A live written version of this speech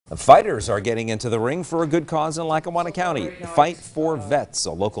Fighters are getting into the ring for a good cause in Lackawanna County. Fight for Vets,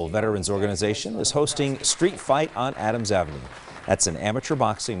 a local veterans organization, is hosting Street Fight on Adams Avenue. That's an amateur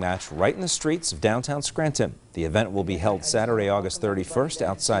boxing match right in the streets of downtown Scranton. The event will be held Saturday, August 31st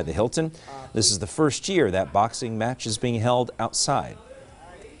outside the Hilton. This is the first year that boxing match is being held outside.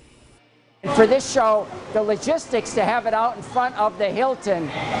 For this show, the logistics to have it out in front of the Hilton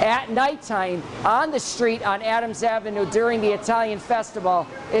at nighttime on the street on Adams Avenue during the Italian festival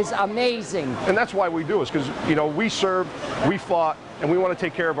is amazing. And that's why we do it, because, you know, we served, we fought, and we want to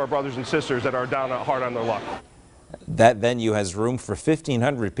take care of our brothers and sisters that are down hard on their luck. That venue has room for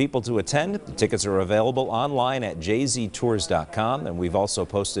 1,500 people to attend. The tickets are available online at jztours.com, and we've also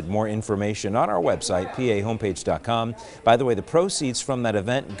posted more information on our website, PAHomepage.com. By the way, the proceeds from that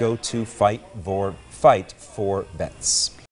event go to Fight for Vets.